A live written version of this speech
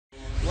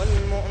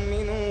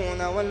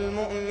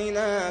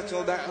والمؤمنات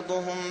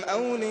بعضهم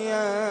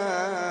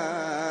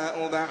أولياء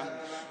بعض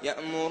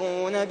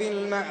يأمرون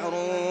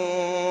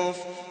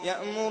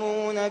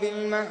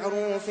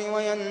بالمعروف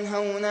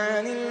وينهون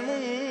عن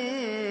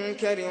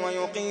المنكر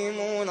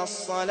ويقيمون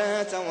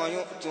الصلاة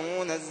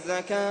ويؤتون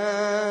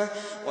الزكاة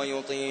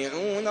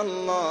ويطيعون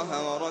الله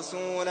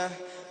ورسوله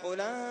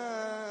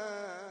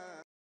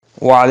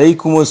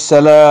ওয়ালাইকুম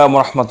আসসালাম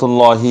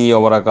রহমতুল্লাহি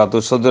ওয়া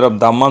বারাকাতুহু। সৌদি আরব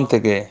দাম্মাম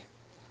থেকে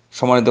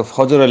সম্মানিত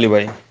ফজর আলী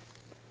ভাই,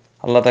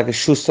 আল্লাহ তাকে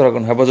সুস্থ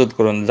রাখুন, হেফাজত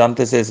করুন।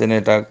 জানতে চেয়েছেন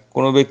এটা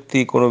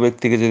কোনো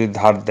ব্যক্তিকে যদি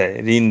ধার দেয়,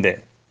 ঋণ দেয়,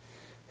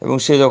 এবং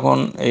সে যখন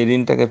এই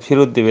ঋণটাকে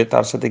ফেরত দেবে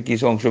তার সাথে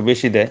কিছু অংশ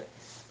বেশি দেয়,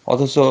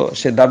 অথচ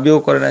সে দাবিও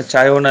করে না,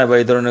 চায়ও না, বা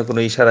এই ধরনের কোনো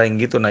ইশারা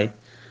ইঙ্গিতও নাই,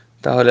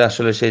 তাহলে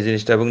আসলে সেই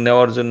জিনিসটা এবং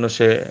নেওয়ার জন্য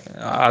সে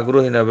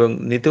আগ্রহী না এবং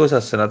নিতেও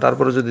চাচ্ছে না,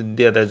 তারপরে যদি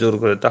দিয়ে দেয় জোর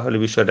করে, তাহলে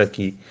বিষয়টা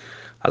কি?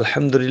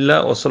 আলহামদুলিল্লাহ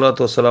ওয়াসসালাতু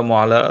ওয়াসসালামু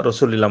আলা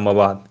রাসূলিল্লাহ আম্মা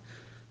বাদ।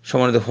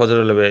 সম্মানিত ফজর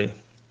আলী ভাই,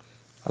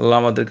 আল্লাহ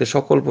আমাদেরকে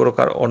সকল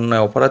প্রকার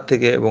অন্যায় অপরাধ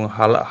থেকে এবং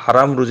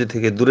হারাম রুজি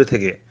থেকে দূরে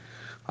থেকে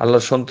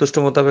আল্লাহর সন্তুষ্ট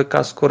মোতাবেক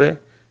কাজ করে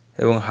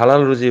এবং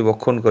হালাল রুজি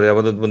ভক্ষণ করে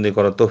ইবাদতবন্দি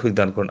করার তৌফিক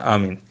দান করুন,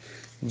 আমিন।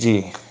 জি,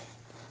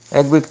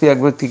 এক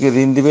ব্যক্তিকে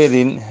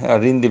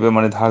ঋণ দিবে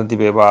মানে ধার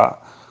দিবে, বা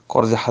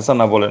কর্জে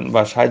হাসানা বলেন,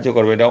 বা সাহায্য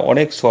করবে, এটা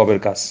অনেক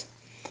সওয়াবের কাজ।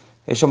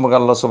 এই সম্পর্কে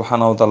আল্লাহ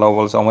সুবহানাহু ওয়া তাআলা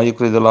বলছে, আমা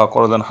ইউকরিদুল্লাহ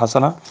করদান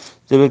হাসানা,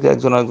 যে ব্যক্তি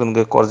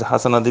একজনকে কর্জে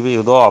হাসানা দিবে,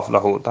 ইউদাফ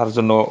লাহু, তার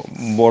জন্য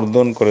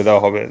বর্ধন করে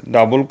দেওয়া হবে,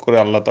 ডাবল করে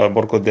আল্লাহ তাআলা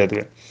বরকত দিয়ে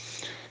দেবে।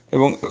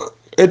 এবং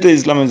এতে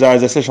ইসলামে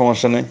জায়েজ আছে,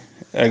 সমস্যা নেই।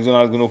 একজন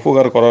আরেকজন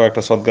উপকার করাও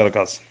একটা সদকার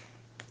কাজ।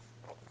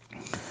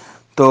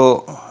 তো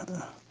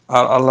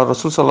আর আল্লাহ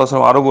রাসূল সাল্লাল্লাহু আলাইহি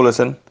ওয়াসাল্লাম আরও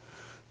বলেছেন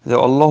যে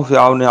আল্লাহু ফি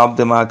আউনি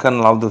আবদে মা কানা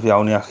আল আবদু ফি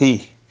আউনি আখি।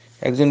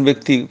 একজন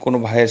ব্যক্তি কোনো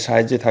ভাইয়ের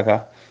সাহায্যে থাকা,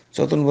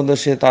 যতক্ষণ পর্যন্ত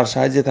সে তার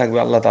সাহায্যে থাকবে,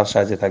 আল্লাহ তার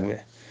সাহায্যে থাকবে।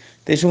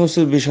 তো এই সমস্ত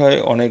বিষয়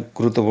অনেক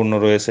গুরুত্বপূর্ণ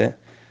রয়েছে,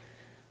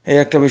 এই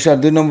একটা বিষয়। আর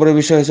 2 নম্বরের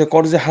বিষয় হচ্ছে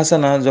কর্জে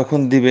হাসানা যখন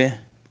দিবে,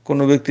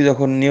 কোনো ব্যক্তি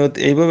যখন নিয়ত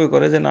এইভাবে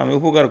করে যে না আমি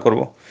উপকার করব,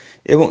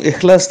 এবং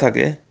ইখলাস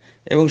থাকে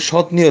এবং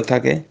সৎ নিয়ত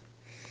থাকে,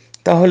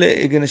 তাহলে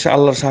এখানে সে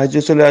আল্লাহর সাহায্য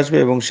চলে আসবে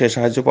এবং সে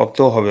সাহায্য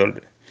প্রাপ্তও হবে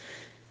অলরেডি।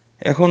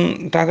 এখন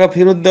টাকা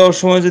ফেরত দেওয়ার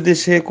সময় যদি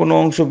সে কোনো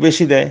অংশ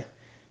বেশি দেয়,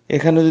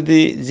 এখানে যদি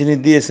যিনি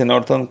দিয়েছেন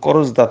অর্থাৎ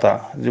করজদাতা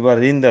বা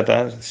ঋণদাতা,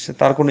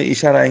 তার কোনো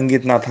ইশারা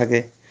ইঙ্গিত না থাকে,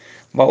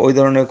 বা ওই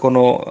ধরনের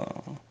কোনো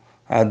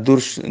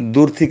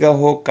দূর থেকে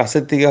হোক,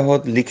 কাছের থেকে হোক,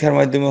 লিখার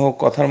মাধ্যমে হোক,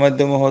 কথার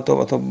মাধ্যমে হোক,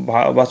 অথবা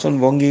বাচন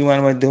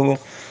ভঙ্গিমার মাধ্যমে হোক,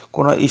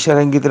 কোনো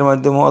ইশারা ইঙ্গিতের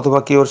মাধ্যমে, অথবা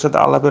কেউর সাথে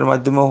আলাপের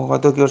মাধ্যমে হোক,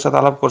 হয়তো কেউর সাথে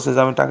আলাপ করছে যে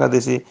আমি টাকা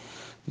দিয়েছি,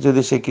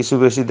 যদি সে কিছু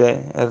বেশি দেয়,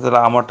 তাহলে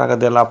আমার টাকা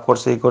দিয়ে লাভ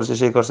করছে, এই করছে,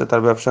 সেই করছে,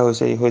 তার ব্যবসা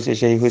হয়েছে, এই হয়েছে,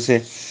 সেই হয়েছে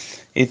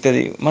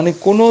ইত্যাদি, মানে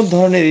কোনো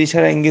ধরনের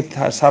ইশারা ইঙ্গিত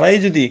ছাড়াই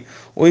যদি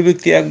ওই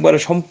ব্যক্তি একবারে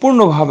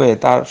সম্পূর্ণভাবে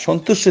তার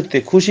সন্তুষ্টিতে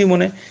খুশি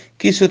মনে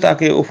কিছু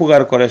তাকে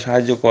উপকার করে,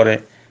 সাহায্য করে,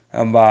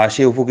 বা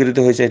সে উপকৃত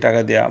হয়েছে এই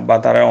টাকা দেওয়া, বা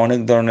তারা অনেক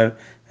ধরনের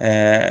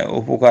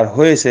উপকার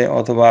হয়েছে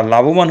অথবা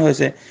লাভবান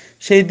হয়েছে,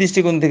 সেই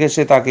দৃষ্টিকোণ থেকে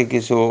সে তাকে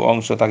কিছু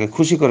অংশ তাকে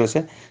খুশি করেছে,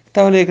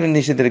 তাহলে এখানে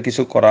নিষেধের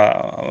কিছু করা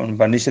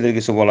বা নিষেধের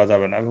কিছু বলা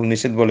যাবে না, এবং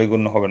নিষেধ বলে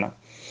গণ্য হবে না।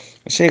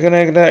 সেখানে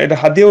এটা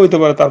হাদিয়াও হইতে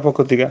পারে তার পক্ষ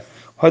থেকে,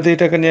 হয়তো এই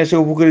টাকা নিয়ে এসে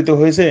উপকৃত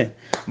হয়েছে,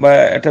 বা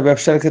একটা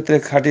ব্যবসার ক্ষেত্রে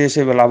খাটিয়ে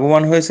এসে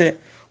লাভবান হয়েছে,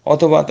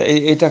 অথবা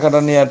এই টাকাটা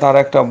নিয়ে তার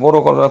একটা বড়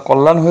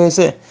কল্যাণ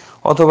হয়েছে,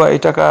 অথবা এই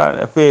টাকা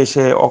পেয়ে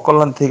সে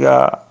অকল্যাণ থেকে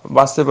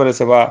বাঁচতে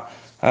পেরেছে, বা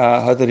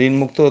হয়তো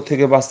ঋণমুক্ত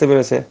থেকে বাঁচতে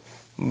পেরেছে,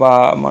 বা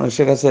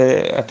মানুষের কাছে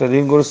একটা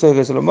ঋণগ্রস্ত হয়ে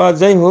গেছিলো, বা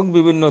যাই হোক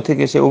বিভিন্ন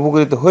থেকে সে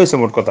উপকৃত হয়েছে,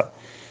 মোট কথা।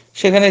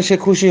 সেখানে সে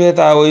খুশি হয়ে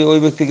তা ওই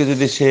ব্যক্তিকে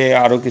যদি সে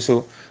আরও কিছু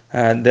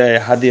দেয়,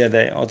 হাদিয়া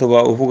দেয়, অথবা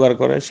উপকার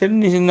করে, সে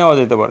নিজে নেওয়া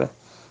যেতে পারে।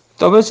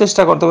 তবে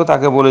চেষ্টা করতে হবে,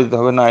 তাকে বলে দিতে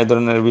হবে না এই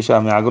ধরনের বিষয়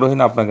আমি আগ্রহী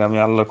না, আপনাকে আমি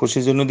আল্লাহর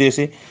খুশির জন্য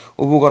দিয়েছি,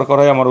 উপকার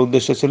করাই আমার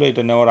উদ্দেশ্য ছিল,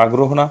 এটা নেওয়ার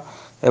আগ্রহ না,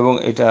 এবং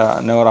এটা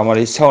নেওয়ার আমার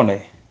ইচ্ছাও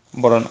নেই,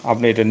 বরং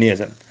আপনি এটা নিয়ে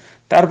যান।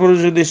 তারপরে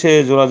যদি সে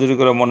জোরাজুরি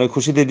করে মনে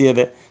খুশিতে দিয়ে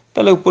দেয়,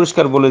 তাহলে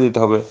পরিষ্কার বলে দিতে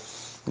হবে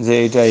যে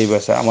এটা এই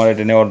ব্যবসা, আমার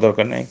এটা নেওয়ার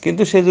দরকার নেই।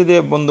 কিন্তু সে যদি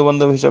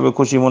বন্ধুবান্ধব হিসাবে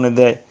খুশি মনে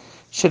দেয়,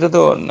 সেটা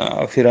তো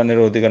ফেরানোর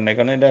অধিকার নেই,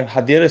 কারণ এটা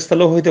হাদিয়ার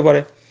স্থলেও হইতে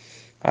পারে।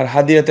 আর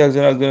হাদিয়া তো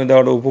একজনের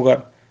দেওয়াটা উপকার।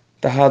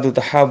 তাহাদু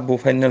তাহাব্বু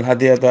ফাইনাল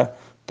হাদিয়াতা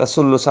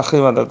তাসুল্লু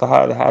সাখিমাতা,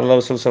 আল্লাহ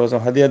রাসূল সাল্লাল্লাহু আলাইহি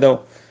ওয়াসাল্লাম হাদিয়া দাও,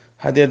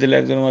 হাদিয়া দিলে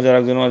একজনের মাঝে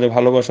আরেকজনের মাঝে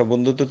ভালোবাসা,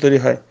 বন্ধুত্ব তৈরি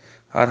হয়,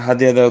 আর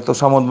হাদিয়া দেওয়া তো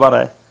সামত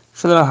বাড়ায়,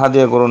 সুতরাং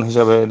হাদিয়া গ্রহণ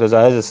হিসাবে এটা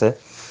জায়েজ আছে।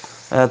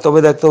 তবে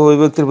দেখতে হবে ওই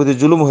ব্যক্তির প্রতি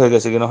জুলুম হয়ে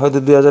গেছে কিনা। হয়তো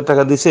 2000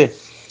 টাকা দিছে,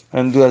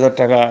 2000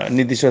 টাকা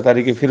নির্দিষ্ট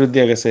তারিখে ফেরত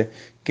দিয়ে গেছে,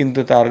 কিন্তু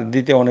তার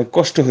দিতে অনেক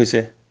কষ্ট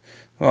হয়েছে,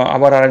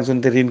 আবার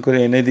আরেকজনকে ঋণ করে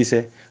এনে দিছে,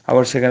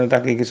 আবার সেখানে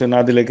তাকে কিছু না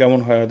দিলে কেমন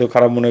হয়, হয়তো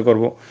খারাপ মনে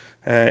করব,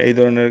 এই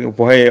ধরনের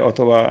ভয়ে,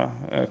 অথবা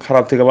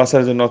খারাপ থেকে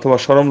বাঁচার জন্য, অথবা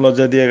শরম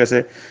লজ্জা দিয়ে গেছে,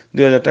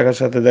 2000 টাকার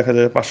সাথে দেখা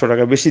যায় 500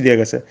 টাকা বেশি দিয়ে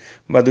গেছে,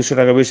 বা 200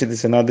 টাকা বেশি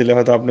দিছে, না দিলে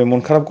হয়তো আপনি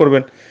মন খারাপ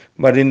করবেন,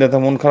 বা ঋণদাতা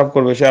মন খারাপ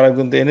করবে, সে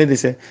আরেকজনকে এনে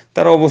দিছে,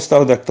 তার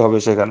অবস্থাও দেখতে হবে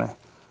সেখানে।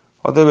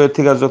 অতএব এর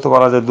থেকে যত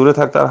পারা যায় দূরে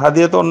থাকতে। আর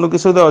হাদিয়া তো অন্য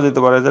কিছু দেওয়া যেতে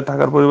পারে, যে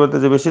টাকার পরিবর্তে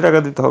যে বেশি টাকা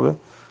দিতে হবে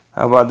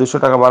বা 200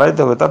 টাকা বাড়াইতে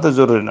হবে, তা তো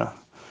জরুরি না।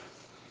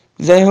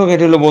 যাই হোক,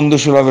 এটি হলো বন্ধু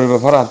সুলভের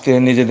ব্যাপার। আত্মীয়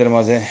নিজেদের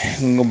মাঝে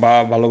বা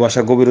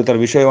ভালোবাসা গভীরতার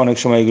বিষয়ে অনেক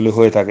সময় এগুলি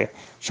হয়ে থাকে,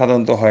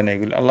 সাধারণত হয় না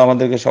এগুলি। আল্লাহ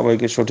আমাদেরকে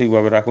সবাইকে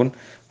সঠিকভাবে রাখুন।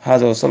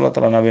 হাজা ওয়া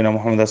সাল্লাল্লাহু আলা নবিনা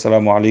মুহাম্মদ।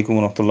 আসসালামু আলাইকুম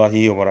ওয়া রাহমাতুল্লাহি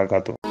ওয়া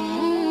বারাকাতুহু।